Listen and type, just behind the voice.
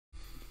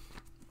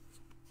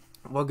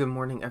Well, good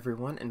morning,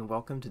 everyone, and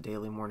welcome to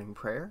Daily Morning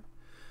Prayer.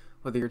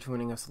 Whether you're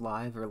joining us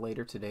live or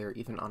later today or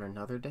even on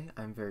another day,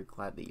 I'm very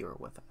glad that you are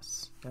with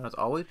us. Now, as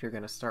always, we're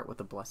going to start with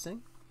a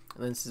blessing.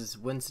 And this is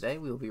Wednesday.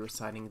 We will be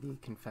reciting the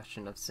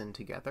Confession of Sin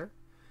together.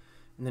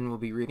 And then we'll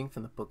be reading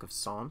from the book of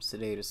Psalms.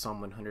 Today it is Psalm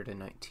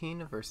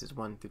 119, verses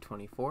 1 through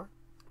 24.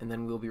 And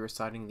then we'll be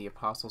reciting the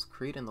Apostles'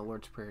 Creed and the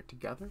Lord's Prayer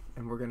together.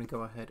 And we're going to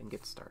go ahead and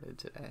get started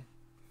today.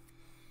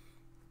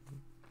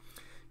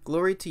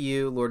 Glory to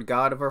you, Lord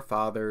God of our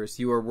fathers.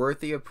 You are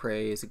worthy of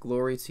praise.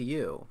 Glory to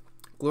you.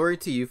 Glory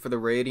to you for the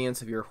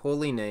radiance of your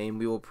holy name.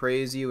 We will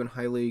praise you and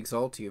highly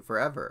exalt you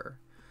forever.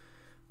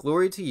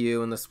 Glory to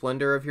you in the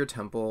splendor of your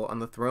temple, on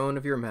the throne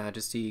of your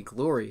majesty.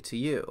 Glory to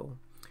you.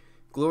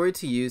 Glory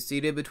to you,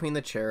 seated between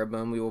the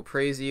cherubim. We will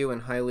praise you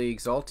and highly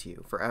exalt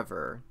you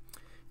forever.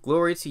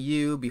 Glory to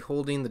you,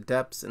 beholding the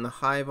depths in the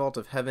high vault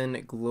of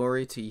heaven.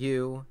 Glory to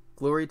you.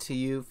 Glory to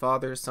you,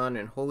 Father, Son,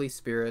 and Holy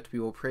Spirit. We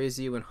will praise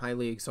you and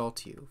highly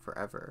exalt you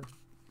forever.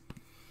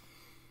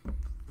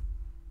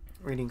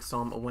 Reading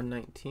Psalm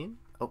 119.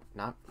 Oh,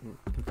 not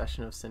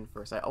Confession of Sin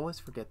first. I always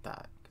forget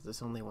that because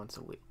it's only once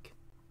a week.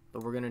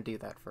 But we're going to do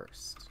that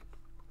first.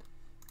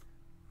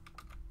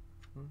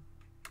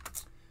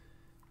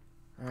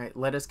 Alright,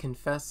 let us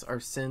confess our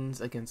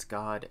sins against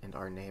God and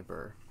our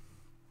neighbor.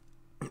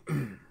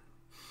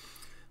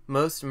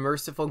 Most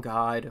merciful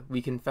God,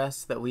 we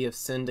confess that we have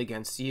sinned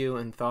against you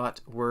in thought,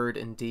 word,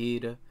 and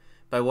deed,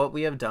 by what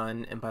we have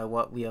done and by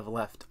what we have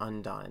left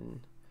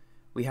undone.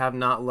 We have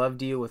not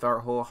loved you with our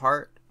whole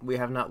heart. We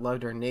have not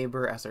loved our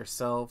neighbor as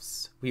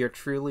ourselves. We are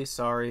truly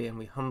sorry and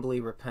we humbly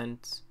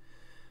repent.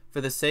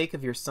 For the sake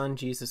of your Son,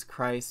 Jesus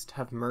Christ,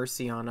 have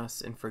mercy on us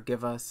and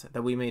forgive us,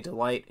 that we may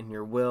delight in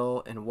your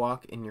will and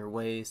walk in your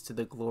ways to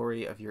the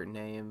glory of your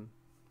name.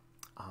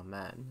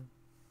 Amen.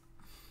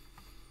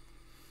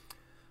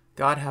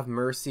 God, have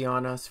mercy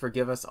on us,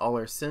 forgive us all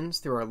our sins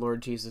through our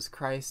Lord Jesus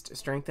Christ,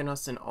 strengthen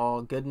us in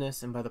all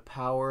goodness, and by the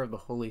power of the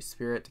Holy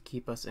Spirit to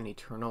keep us in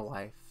eternal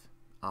life.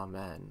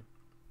 Amen.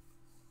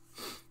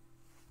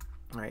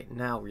 Alright,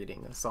 now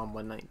reading Psalm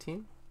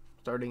 119,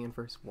 starting in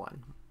verse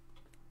 1.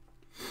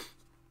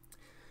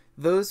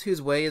 Those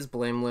whose way is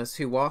blameless,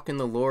 who walk in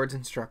the Lord's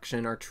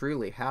instruction, are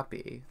truly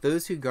happy.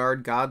 Those who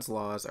guard God's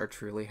laws are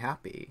truly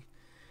happy.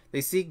 They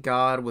seek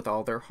God with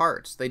all their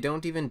hearts. They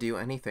don't even do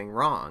anything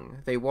wrong.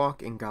 They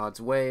walk in God's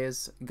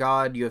ways.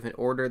 God, you have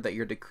ordered that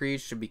your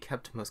decrees should be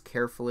kept most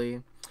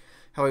carefully.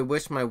 How I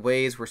wish my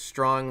ways were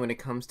strong when it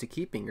comes to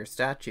keeping your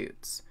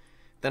statutes.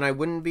 Then I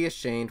wouldn't be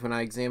ashamed when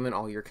I examine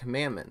all your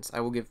commandments. I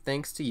will give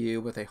thanks to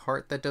you with a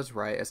heart that does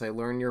right as I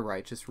learn your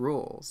righteous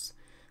rules.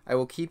 I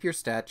will keep your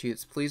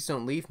statutes. Please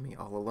don't leave me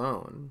all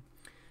alone.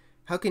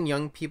 How can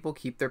young people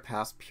keep their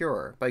past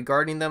pure? By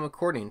guarding them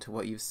according to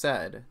what you've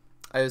said.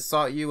 I have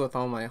sought you with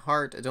all my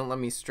heart. Don't let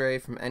me stray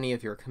from any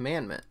of your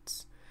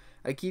commandments.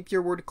 I keep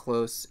your word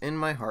close in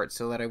my heart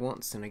so that I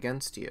won't sin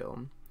against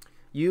you.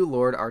 You,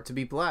 Lord, are to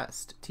be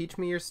blessed. Teach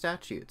me your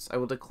statutes. I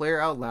will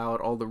declare out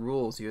loud all the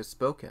rules you have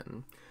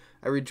spoken.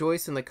 I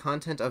rejoice in the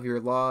content of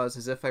your laws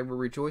as if I were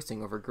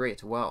rejoicing over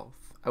great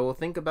wealth. I will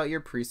think about your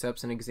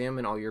precepts and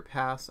examine all your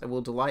paths. I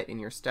will delight in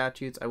your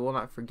statutes. I will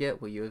not forget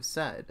what you have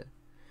said.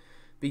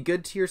 Be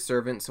good to your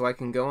servant so I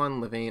can go on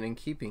living and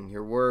keeping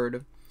your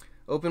word.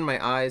 Open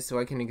my eyes so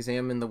I can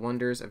examine the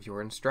wonders of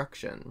your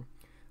instruction.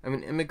 I'm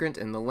an immigrant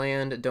in the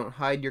land. Don't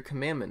hide your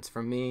commandments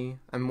from me.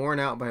 I'm worn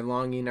out by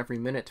longing every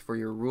minute for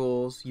your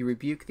rules. You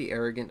rebuke the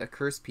arrogant,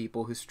 accursed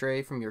people who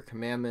stray from your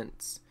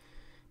commandments.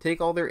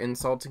 Take all their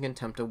insults and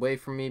contempt away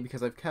from me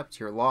because I've kept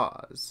your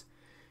laws.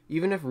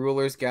 Even if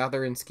rulers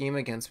gather and scheme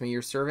against me,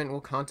 your servant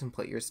will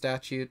contemplate your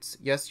statutes.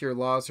 Yes, your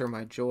laws are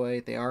my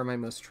joy. They are my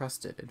most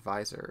trusted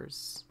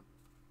advisors.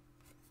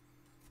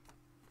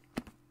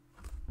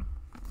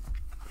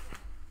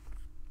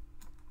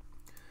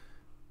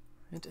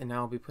 And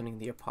now I'll be putting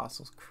the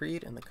Apostles'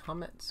 Creed in the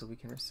comments so we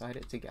can recite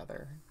it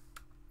together.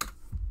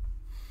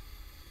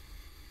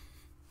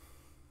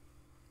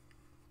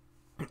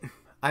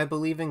 I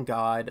believe in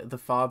God, the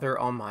Father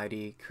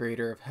Almighty,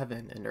 creator of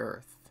heaven and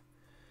earth.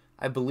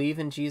 I believe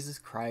in Jesus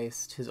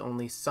Christ, his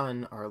only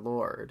Son, our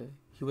Lord.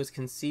 He was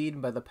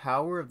conceived by the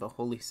power of the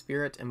Holy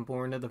Spirit and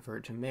born of the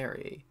Virgin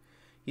Mary.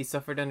 He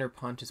suffered under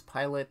Pontius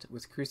Pilate,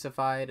 was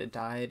crucified,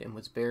 died, and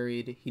was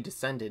buried. He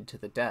descended to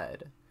the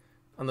dead.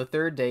 On the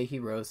third day he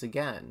rose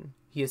again.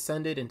 He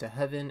ascended into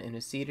heaven and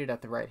is seated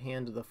at the right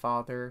hand of the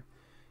Father.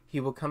 He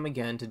will come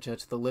again to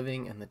judge the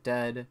living and the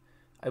dead.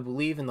 I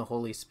believe in the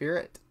Holy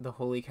Spirit, the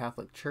Holy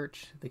Catholic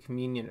Church, the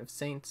communion of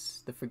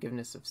saints, the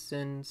forgiveness of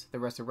sins, the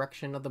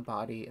resurrection of the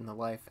body, and the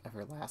life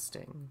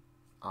everlasting.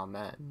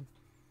 Amen.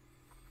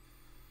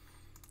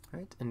 All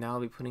right, and now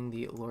I'll be putting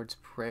the Lord's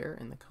Prayer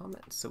in the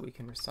comments so we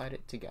can recite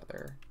it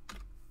together.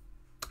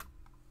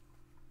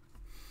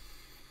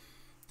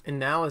 And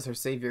now, as our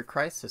Savior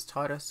Christ has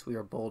taught us, we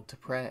are bold to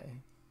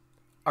pray.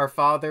 Our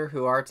Father,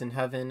 who art in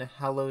heaven,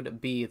 hallowed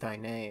be thy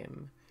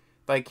name.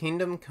 Thy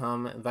kingdom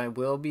come, thy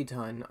will be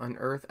done, on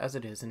earth as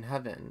it is in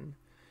heaven.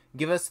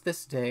 Give us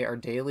this day our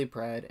daily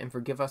bread, and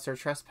forgive us our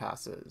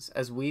trespasses,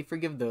 as we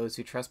forgive those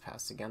who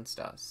trespass against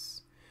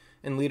us.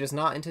 And lead us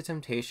not into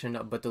temptation,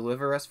 but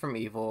deliver us from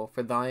evil.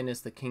 For thine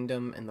is the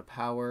kingdom, and the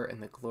power,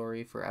 and the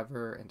glory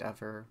forever and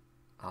ever.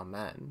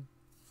 Amen.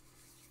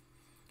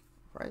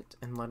 Right,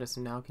 and let us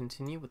now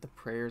continue with the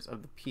prayers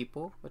of the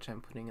people, which I'm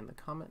putting in the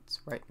comments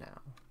right now.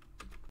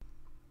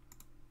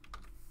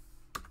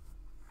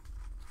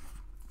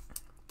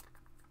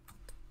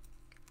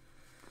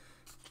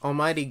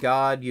 Almighty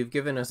God, you have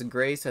given us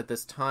grace at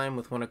this time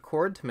with one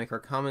accord to make our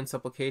common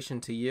supplication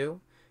to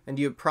you. And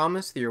you have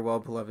promised through your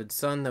well-beloved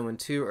Son that when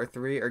 2 or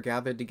 3 are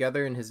gathered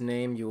together in his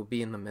name, you will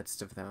be in the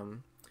midst of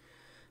them.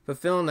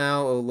 Fulfill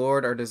now, O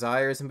Lord, our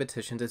desires and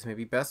petitions as may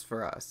be best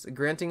for us,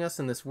 granting us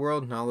in this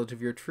world knowledge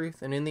of your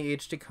truth, and in the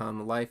age to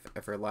come, life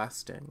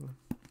everlasting.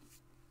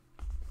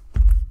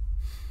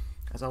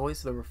 As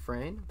always, the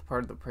refrain, the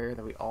part of the prayer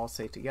that we all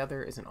say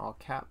together, is in all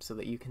caps so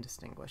that you can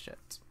distinguish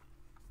it.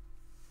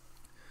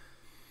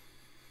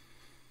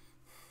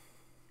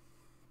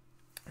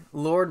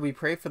 Lord, we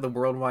pray for the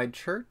Worldwide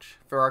Church,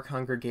 for our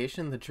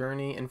congregation, The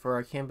Journey, and for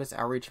our campus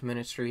outreach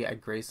ministry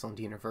at Graceland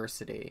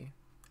University,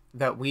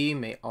 that we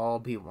may all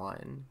be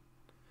one.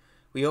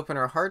 We open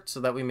our hearts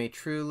so that we may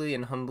truly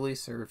and humbly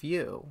serve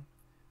you,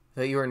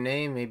 that your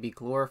name may be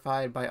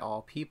glorified by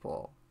all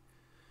people.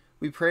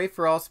 We pray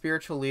for all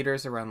spiritual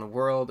leaders around the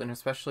world, and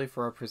especially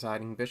for our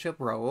presiding Bishop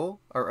Raoul,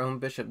 our own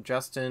Bishop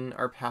Justin,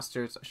 our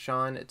pastors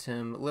Sean,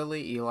 Tim,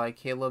 Lily, Eli,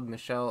 Caleb,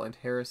 Michelle, and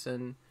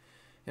Harrison,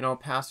 and all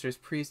pastors,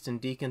 priests, and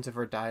deacons of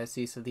our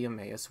Diocese of the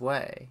Emmaus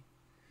Way,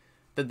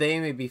 that they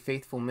may be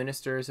faithful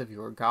ministers of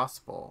your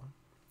gospel.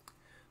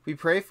 We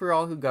pray for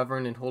all who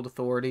govern and hold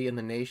authority in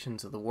the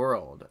nations of the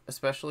world,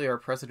 especially our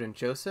President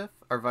Joseph,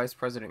 our Vice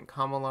President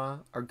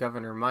Kamala, our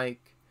Governor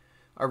Mike,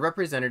 our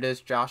representatives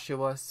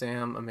Joshua,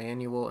 Sam,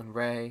 Emmanuel, and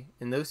Ray,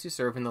 and those who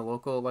serve in the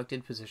local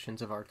elected positions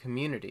of our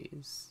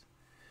communities,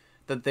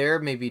 that there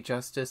may be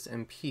justice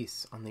and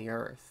peace on the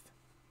earth.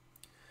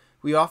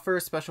 We offer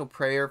a special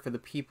prayer for the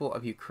people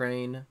of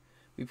Ukraine.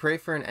 We pray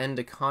for an end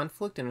to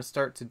conflict and a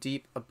start to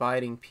deep,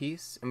 abiding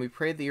peace, and we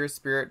pray that your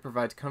Spirit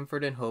provides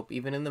comfort and hope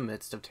even in the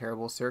midst of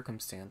terrible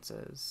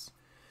circumstances.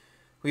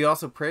 We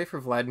also pray for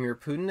Vladimir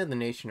Putin and the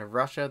nation of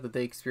Russia, that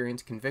they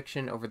experience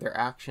conviction over their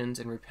actions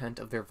and repent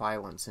of their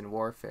violence and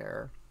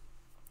warfare.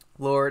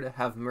 Lord,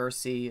 have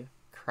mercy.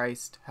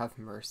 Christ, have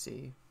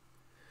mercy.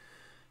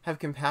 Have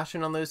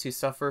compassion on those who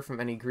suffer from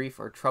any grief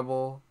or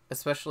trouble,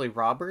 especially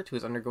Robert, who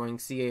is undergoing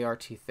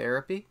CART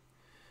therapy,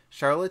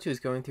 Charlotte, who is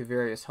going through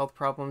various health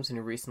problems and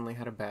who recently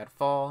had a bad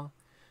fall,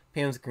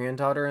 Pam's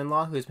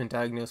granddaughter-in-law, who has been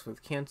diagnosed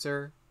with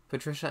cancer,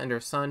 Patricia and her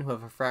son, who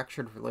have a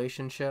fractured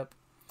relationship,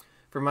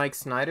 for Mike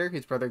Snyder,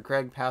 whose brother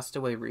Greg passed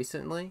away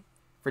recently,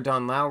 for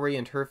Dawn Lowry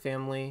and her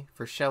family,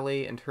 for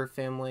Shelley and her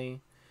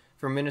family,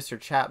 for Minister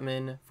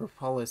Chapman, for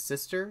Paula's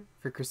sister,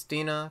 for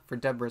Christina, for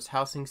Deborah's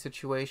housing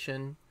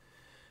situation,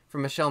 for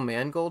Michelle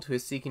Mangold, who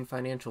is seeking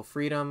financial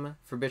freedom,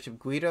 for Bishop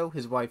Guido,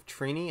 his wife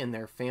Trini, and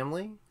their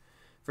family,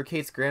 for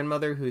Kate's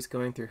grandmother, who is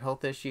going through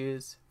health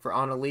issues, for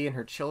Anna Lee and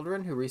her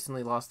children, who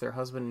recently lost their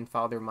husband and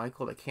father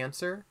Michael to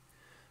cancer,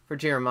 for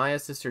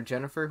Jeremiah's sister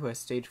Jennifer, who has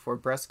stage 4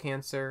 breast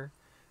cancer,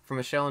 for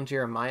Michelle and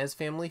Jeremiah's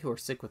family, who are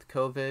sick with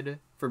COVID,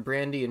 for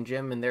Brandy and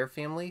Jim and their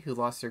family, who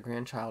lost their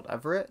grandchild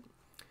Everett,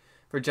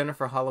 for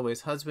Jennifer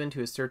Holloway's husband,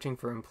 who is searching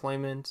for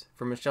employment,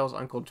 for Michelle's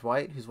uncle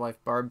Dwight, whose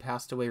wife Barb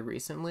passed away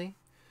recently,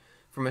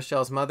 for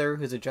Michelle's mother,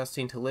 who is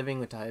adjusting to living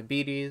with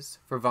diabetes,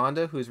 for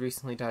Vonda, who is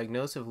recently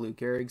diagnosed with Lou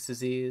Gehrig's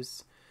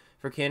disease,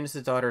 for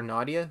Candace's daughter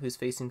Nadia, who is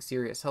facing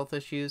serious health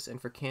issues, and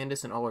for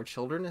Candace and all her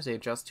children as they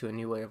adjust to a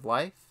new way of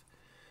life,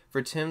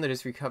 for Tim, that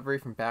his recovery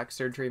from back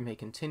surgery may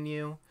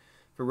continue,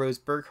 for Rose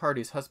Burkhardt,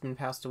 whose husband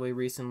passed away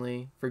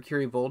recently, for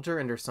Curie Bolger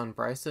and her son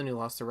Bryson, who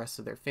lost the rest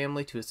of their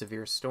family to a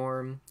severe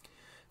storm,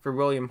 for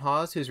William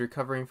Hawes, who is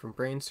recovering from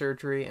brain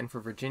surgery, and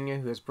for Virginia,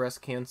 who has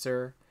breast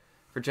cancer,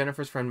 for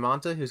Jennifer's friend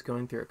Monta, who's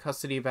going through a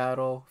custody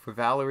battle, for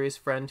Valerie's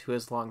friend, who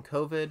has long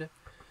COVID,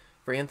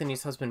 for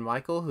Anthony's husband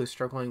Michael, who is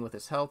struggling with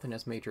his health and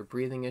has major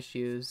breathing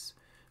issues,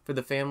 for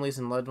the families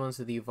and loved ones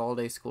of the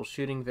Uvalde school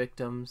shooting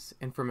victims,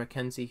 and for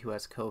Mackenzie, who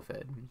has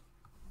COVID.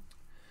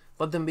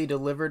 Let them be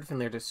delivered from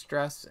their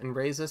distress and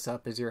raise us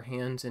up as your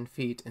hands and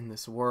feet in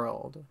this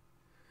world.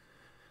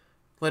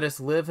 Let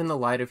us live in the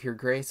light of your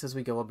grace as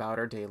we go about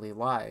our daily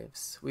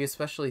lives. We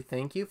especially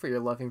thank you for your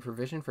loving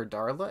provision for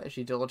Darla as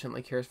she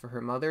diligently cares for her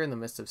mother in the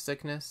midst of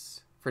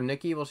sickness, for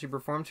Nikki while she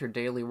performs her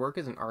daily work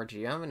as an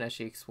RGM and as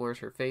she explores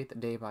her faith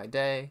day by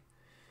day,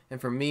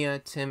 and for Mia,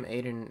 Tim,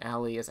 Aiden, and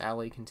Allie as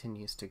Allie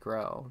continues to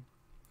grow.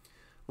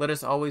 Let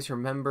us always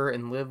remember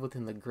and live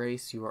within the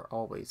grace you are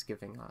always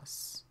giving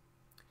us.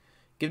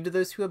 Give to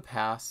those who have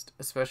passed,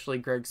 especially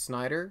Greg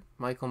Snyder,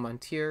 Michael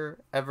Montier,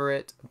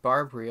 Everett,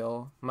 Barb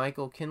Reel,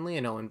 Michael Kinley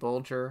and Owen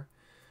Bolger,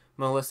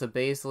 Melissa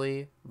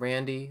Baisley,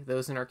 Randy,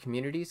 those in our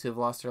communities who have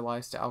lost their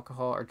lives to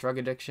alcohol or drug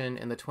addiction,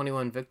 and the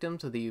 21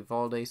 victims of the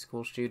Uvalde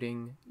school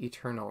shooting,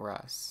 eternal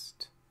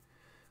rest.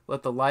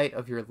 Let the light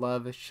of your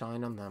love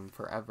shine on them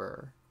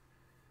forever.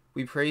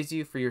 We praise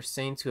you for your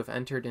saints who have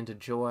entered into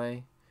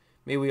joy.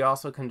 May we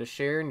also come to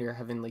share in your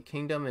heavenly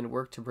kingdom and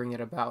work to bring it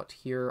about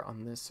here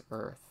on this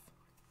earth.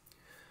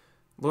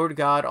 Lord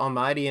God,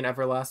 almighty and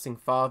everlasting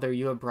Father,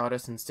 you have brought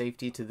us in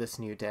safety to this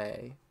new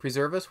day.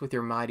 Preserve us with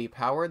your mighty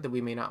power, that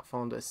we may not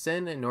fall into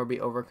sin, nor be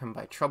overcome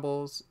by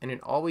troubles, and in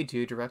all we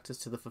do direct us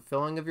to the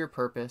fulfilling of your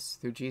purpose,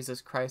 through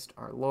Jesus Christ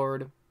our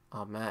Lord.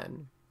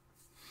 Amen.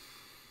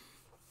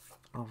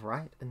 All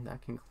right, and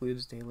that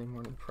concludes Daily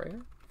Morning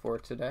Prayer for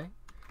today.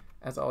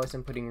 As always,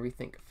 I'm putting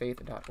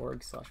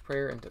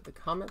rethinkfaith.org/prayer into the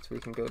comments, where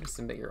you can go to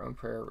submit your own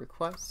prayer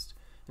request.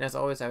 And as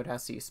always, I would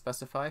ask that you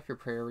specify if your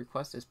prayer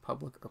request is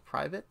public or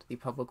private. The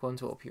public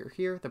ones will appear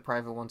here. The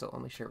private ones will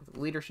only share with the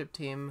leadership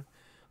team.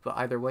 But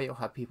either way, you'll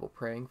have people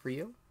praying for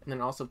you. And then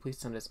also please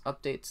send us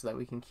updates so that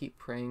we can keep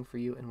praying for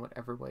you in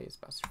whatever way is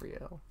best for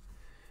you.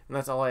 And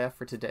that's all I have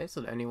for today.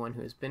 So to anyone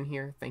who has been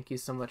here, thank you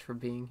so much for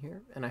being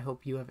here. And I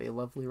hope you have a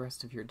lovely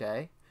rest of your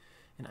day.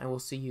 And I will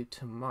see you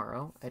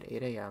tomorrow at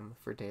 8 a.m.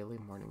 for Daily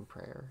Morning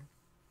Prayer.